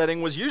in one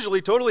setting was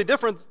usually totally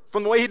different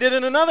from the way he did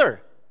in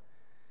another.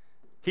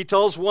 He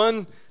tells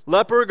one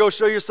leper, go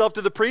show yourself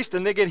to the priest,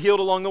 and they get healed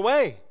along the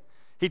way.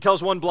 He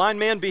tells one blind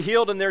man, be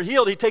healed, and they're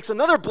healed. He takes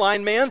another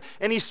blind man,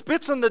 and he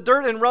spits in the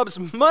dirt and rubs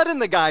mud in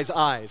the guy's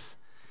eyes.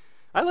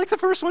 I like the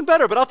first one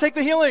better, but I'll take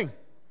the healing.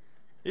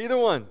 Either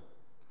one.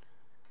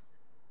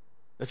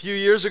 A few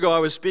years ago, I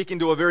was speaking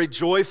to a very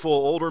joyful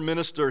older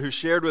minister who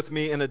shared with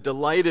me in a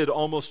delighted,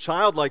 almost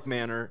childlike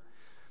manner,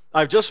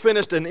 I've just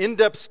finished an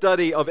in-depth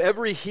study of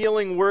every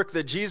healing work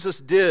that Jesus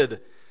did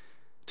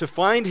to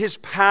find his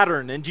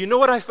pattern. And do you know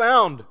what I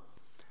found?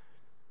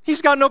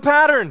 He's got no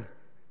pattern.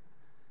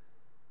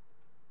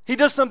 He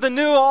does something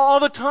new all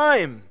the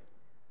time.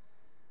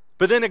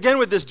 But then again,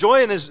 with this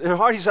joy in his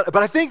heart, he said,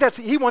 but I think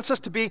he wants us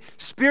to be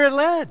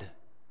Spirit-led.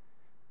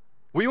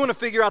 We want to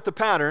figure out the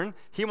pattern.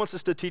 He wants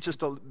us to teach us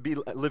to be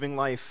living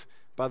life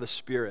by the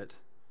Spirit,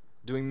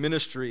 doing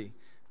ministry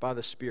by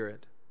the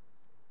Spirit.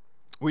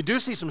 We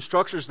do see some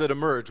structures that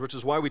emerge, which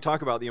is why we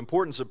talk about the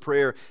importance of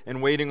prayer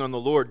and waiting on the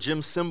Lord.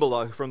 Jim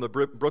Cymbala from the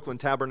Brooklyn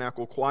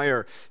Tabernacle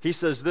Choir, he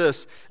says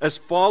this, as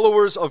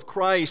followers of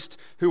Christ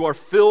who are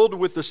filled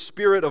with the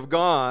Spirit of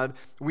God,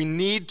 we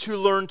need to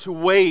learn to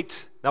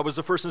wait. That was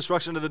the first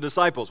instruction to the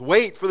disciples.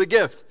 Wait for the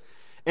gift,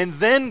 and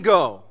then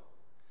go.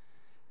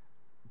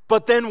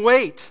 But then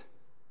wait,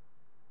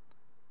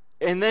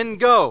 and then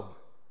go,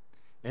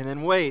 and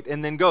then wait,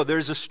 and then go.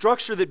 There's a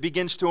structure that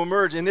begins to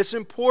emerge, and it's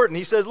important.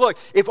 He says, look,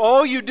 if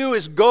all you do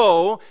is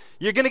go,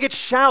 you're going to get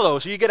shallow.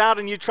 So you get out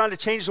and you're trying to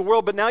change the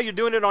world, but now you're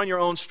doing it on your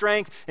own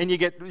strength, and you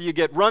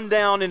get run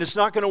down, and it's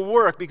not going to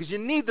work because you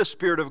need the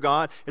Spirit of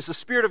God. It's the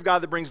Spirit of God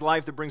that brings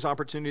life, that brings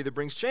opportunity, that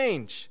brings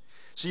change.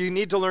 So you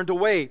need to learn to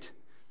wait.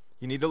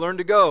 You need to learn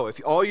to go.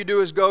 If all you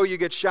do is go, you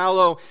get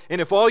shallow,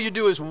 and if all you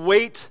do is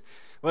wait,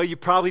 well, you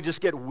probably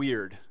just get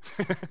weird.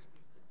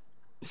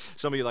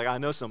 Some of you are like, I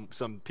know some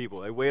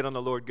people. They wait on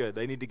the Lord good.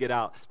 They need to get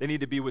out. They need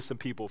to be with some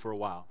people for a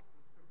while.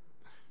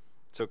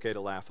 It's okay to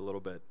laugh a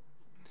little bit.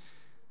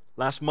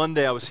 Last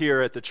Monday, I was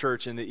here at the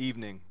church in the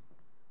evening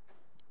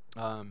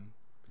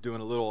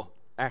doing a little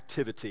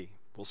activity,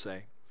 we'll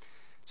say.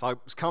 So I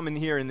was coming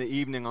here in the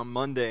evening on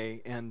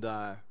Monday, and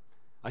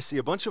I see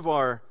a bunch of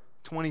our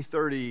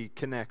 2030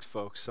 Connect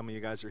folks. Some of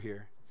you guys are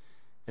here.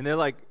 And they're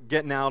like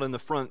getting out in the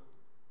front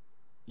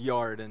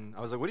yard, and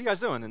I was like, what are you guys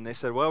doing? And they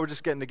said, well, we're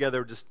just getting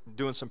together, just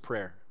doing some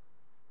prayer.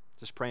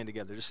 just praying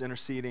together, just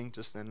interceding,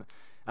 and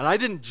I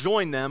didn't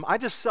join them. I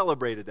just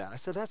celebrated that. I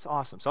said, that's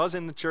awesome. So I was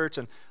in the church,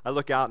 and I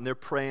look out, and they're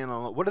praying.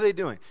 What are they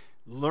doing?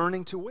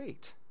 Learning to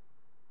wait.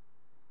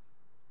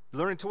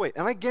 Learning to wait.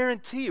 And I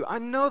guarantee you, I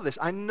know this.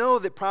 I know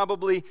that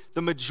probably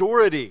the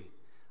majority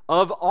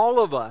of all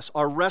of us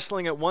are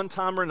wrestling at one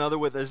time or another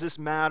with, does this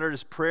matter?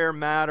 Does prayer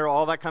matter?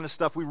 All that kind of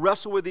stuff. We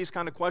wrestle with these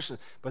kind of questions.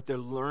 But they're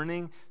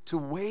learning to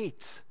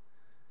wait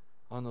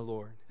on the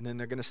Lord. And then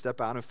they're going to step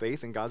out in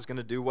faith, and God's going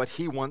to do what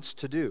he wants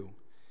to do,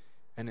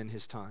 and in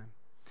his time.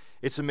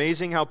 It's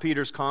amazing how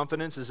Peter's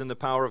confidence is in the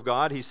power of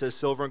God. He says,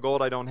 silver and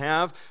gold I don't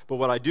have, but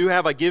what I do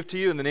have I give to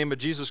you in the name of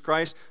Jesus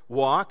Christ.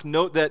 Walk.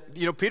 Note that,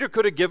 Peter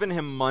could have given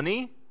him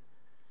money.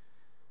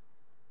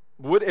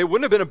 It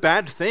wouldn't have been a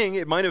bad thing.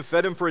 It might have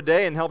fed him for a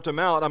day and helped him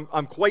out.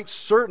 I'm quite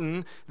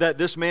certain that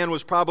this man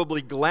was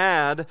probably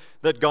glad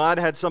that God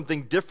had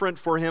something different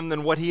for him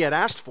than what he had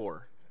asked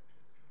for.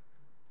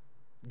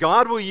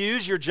 God will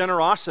use your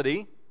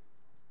generosity.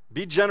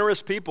 Be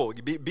generous people.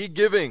 Be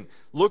giving.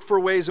 Look for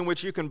ways in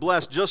which you can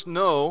bless. Just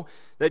know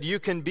that you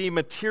can be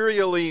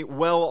materially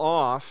well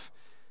off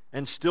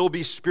and still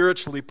be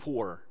spiritually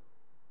poor.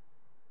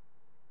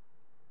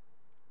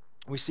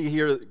 We see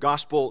here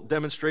gospel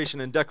demonstration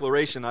and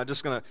declaration. I'm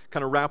just going to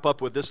kind of wrap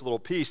up with this little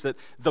piece, that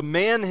the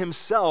man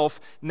himself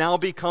now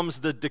becomes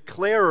the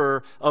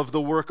declarer of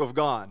the work of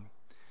God.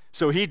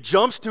 So he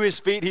jumps to his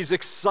feet. He's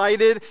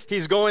excited.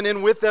 He's going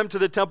in with them to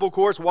the temple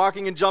courts,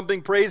 walking and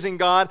jumping, praising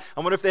God. I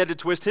wonder if they had to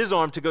twist his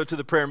arm to go to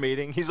the prayer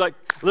meeting. He's like,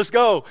 let's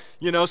go.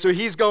 So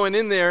he's going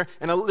in there.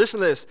 And listen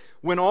to this.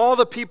 When all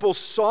the people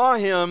saw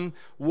him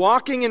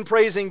walking and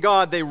praising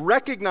God, they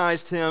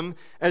recognized him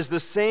as the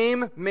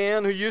same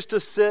man who used to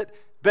sit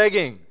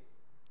begging.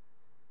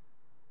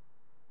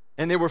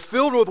 And they were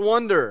filled with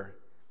wonder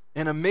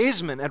and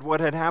amazement at what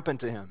had happened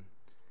to him.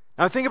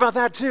 Now think about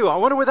that too. I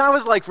wonder what that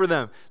was like for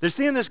them. They're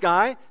seeing this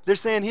guy. They're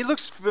saying, he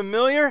looks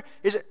familiar.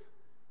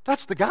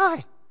 That's the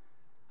guy.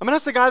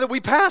 That's the guy that we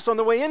passed on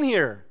the way in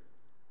here.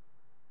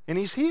 And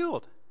he's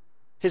healed.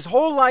 His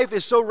whole life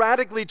is so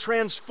radically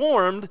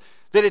transformed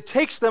that it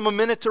takes them a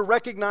minute to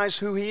recognize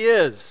who he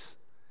is,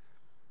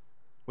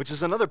 which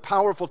is another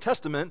powerful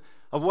testament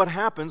of what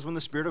happens when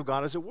the Spirit of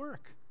God is at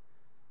work.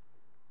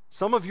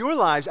 Some of your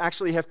lives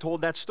actually have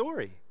told that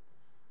story.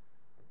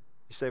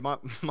 You say, my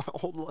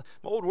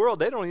old world,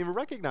 they don't even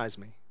recognize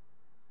me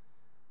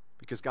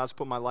because God's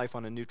put my life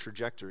on a new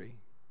trajectory.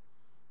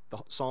 The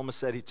psalmist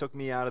said, he took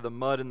me out of the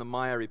mud and the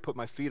mire. He put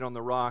my feet on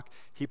the rock.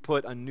 He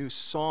put a new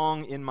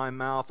song in my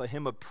mouth, a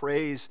hymn of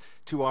praise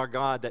to our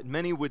God, that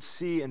many would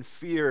see and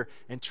fear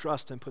and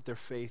trust and put their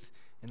faith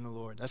in the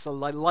Lord. That's a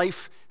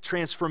life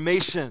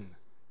transformation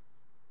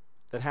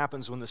that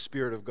happens when the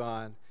Spirit of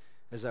God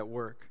is at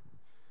work.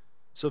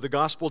 So the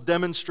gospel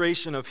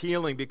demonstration of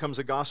healing becomes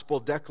a gospel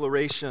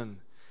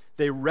declaration.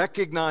 They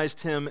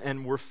recognized him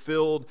and were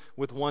filled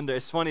with wonder.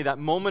 It's funny, that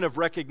moment of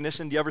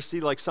recognition, do you ever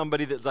see like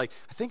somebody that's like,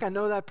 I think I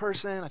know that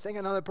person,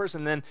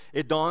 and then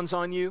it dawns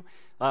on you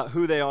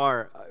who they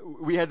are.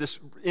 We had this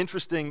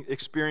interesting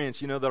experience,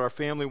 that our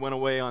family went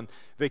away on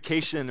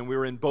vacation, and we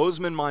were in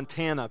Bozeman,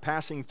 Montana,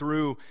 passing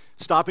through,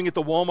 stopping at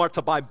the Walmart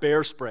to buy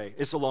bear spray.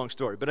 It's a long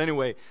story, but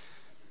anyway.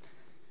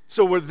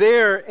 So we're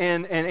there,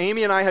 and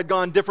Amy and I had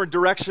gone different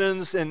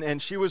directions,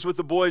 and she was with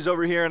the boys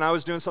over here, and I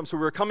was doing something. So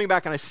we were coming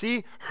back, and I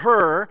see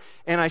her,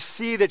 and I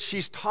see that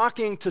she's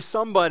talking to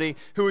somebody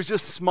who is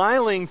just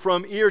smiling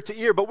from ear to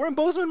ear. But we're in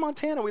Bozeman,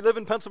 Montana. We live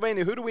in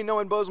Pennsylvania. Who do we know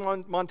in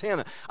Bozeman,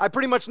 Montana? I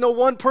pretty much know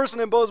one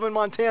person in Bozeman,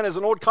 Montana, as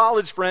an old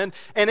college friend,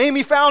 and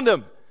Amy found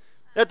him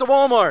at the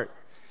Walmart.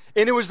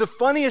 And it was the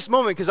funniest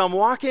moment because I'm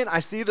walking, I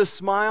see the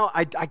smile,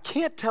 I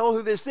can't tell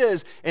who this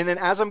is, and then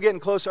as I'm getting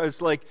closer,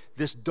 it's like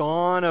this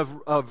dawn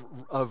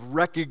of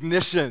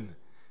recognition.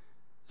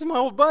 This is my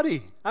old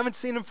buddy. I haven't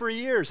seen him for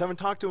years, haven't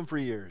talked to him for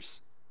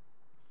years.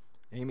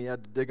 Amy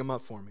had to dig him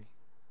up for me.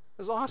 It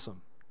was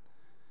awesome.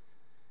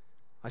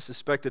 I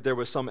suspect that there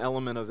was some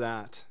element of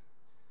that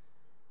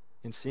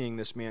in seeing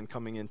this man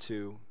coming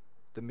into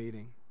the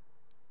meeting.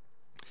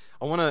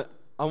 I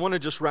want to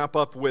just wrap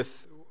up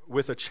with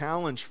a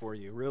challenge for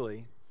you,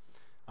 really.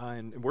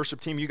 And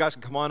worship team, you guys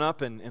can come on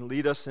up and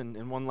lead us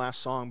in one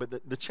last song.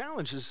 But the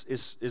challenge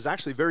is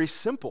actually very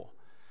simple.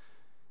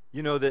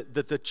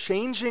 That the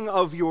changing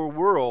of your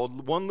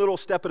world, one little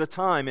step at a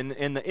time,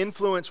 and the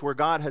influence where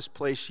God has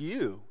placed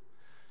you,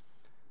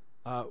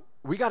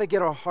 we got to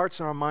get our hearts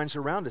and our minds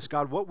around this.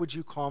 God, what would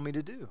you call me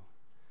to do?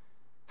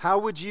 How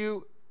would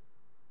you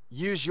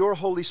use your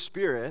Holy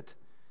Spirit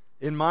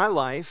in my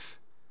life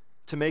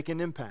to make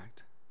an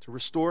impact, to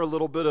restore a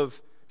little bit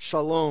of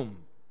shalom?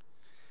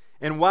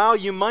 And while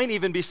you might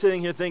even be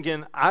sitting here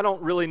thinking, I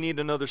don't really need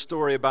another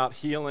story about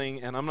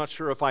healing, and I'm not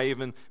sure if I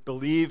even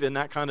believe in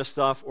that kind of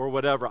stuff or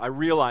whatever, I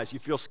realize you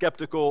feel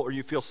skeptical or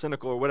you feel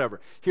cynical or whatever.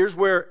 Here's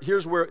where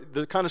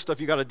the kind of stuff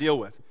you got to deal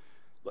with.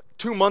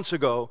 2 months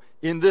ago,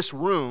 in this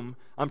room,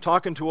 I'm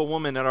talking to a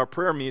woman at our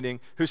prayer meeting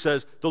who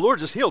says, the Lord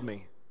just healed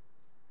me.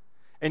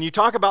 And you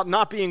talk about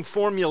not being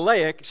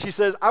formulaic. She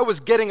says, I was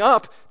getting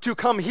up to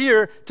come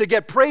here to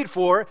get prayed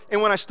for,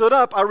 and when I stood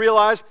up, I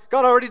realized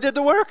God already did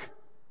the work.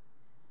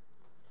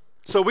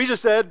 So we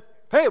just said,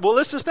 hey, well,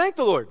 let's just thank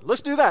the Lord.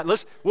 Let's do that.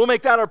 We'll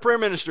make that our prayer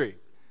ministry.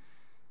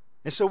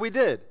 And so we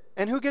did.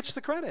 And who gets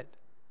the credit?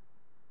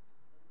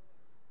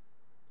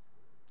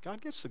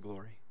 God gets the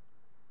glory.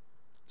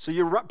 So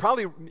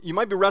you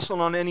might be wrestling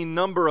on any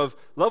number of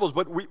levels,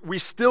 but we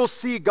still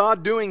see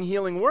God doing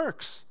healing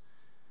works,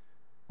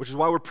 which is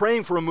why we're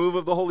praying for a move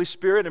of the Holy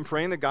Spirit and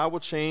praying that God will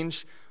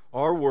change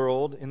our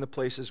world in the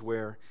places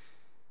where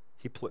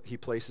He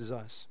places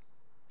us.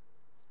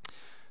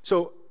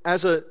 So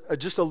as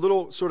just a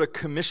little sort of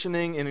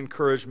commissioning and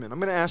encouragement, I'm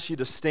going to ask you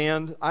to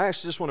stand. I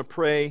actually just want to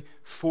pray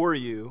for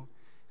you,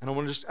 and I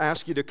want to just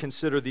ask you to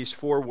consider these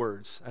 4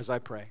 words as I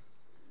pray.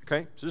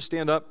 Okay? So just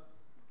stand up.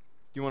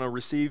 If you want to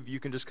receive, you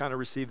can just kind of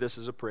receive this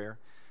as a prayer.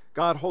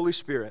 God, Holy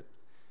Spirit,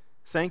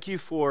 thank you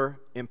for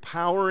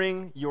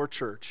empowering your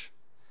church.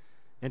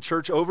 And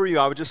church, over you,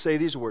 I would just say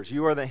these words.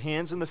 You are the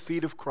hands and the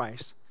feet of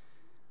Christ.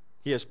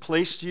 He has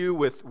placed you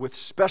with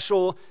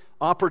special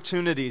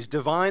opportunities,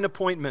 divine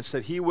appointments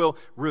that He will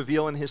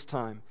reveal in His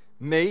time.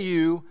 May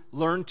you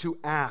learn to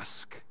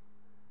ask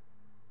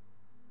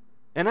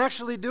and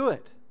actually do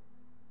it.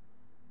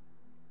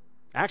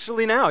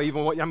 Actually now,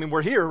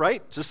 we're here,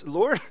 right? Just,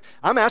 Lord,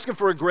 I'm asking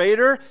for a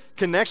greater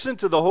connection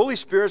to the Holy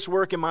Spirit's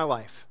work in my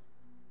life.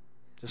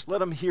 Just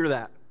let Him hear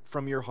that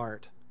from your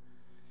heart.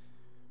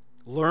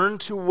 Learn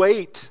to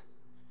wait.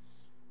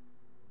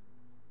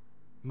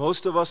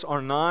 Most of us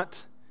are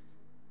not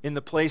in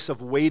the place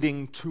of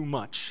waiting too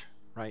much,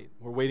 right?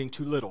 We're waiting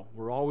too little.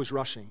 We're always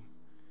rushing.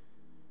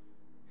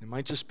 It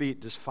might just be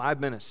just 5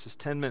 minutes, just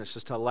 10 minutes,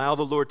 just to allow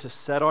the Lord to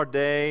set our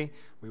day.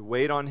 We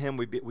wait on Him.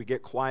 We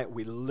get quiet.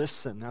 We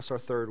listen. That's our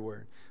 3rd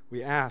word.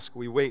 We ask.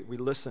 We wait. We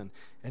listen.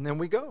 And then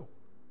we go.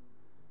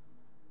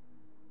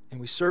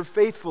 And we serve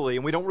faithfully.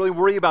 And we don't really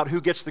worry about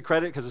who gets the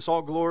credit because it's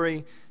all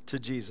glory to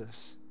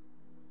Jesus.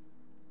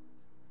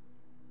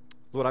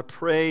 Lord, I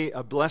pray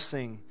a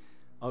blessing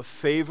of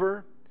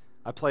favor.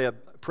 I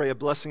pray a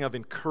blessing of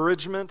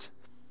encouragement.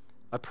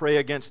 I pray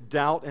against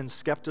doubt and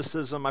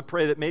skepticism. I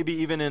pray that maybe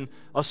even in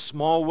a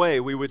small way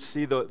we would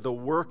see the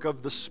work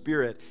of the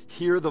Spirit,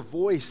 hear the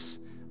voice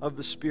of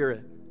the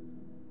Spirit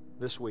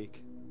this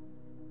week.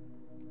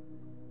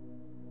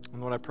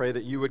 And Lord, I pray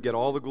that you would get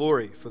all the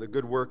glory for the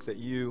good work that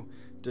you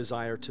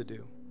desire to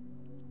do.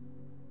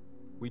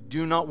 We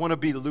do not want to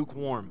be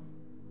lukewarm.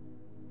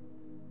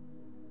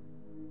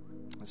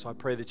 And so I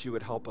pray that you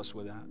would help us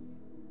with that.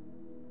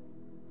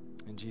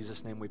 In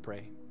Jesus' name we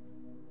pray.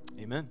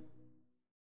 Amen.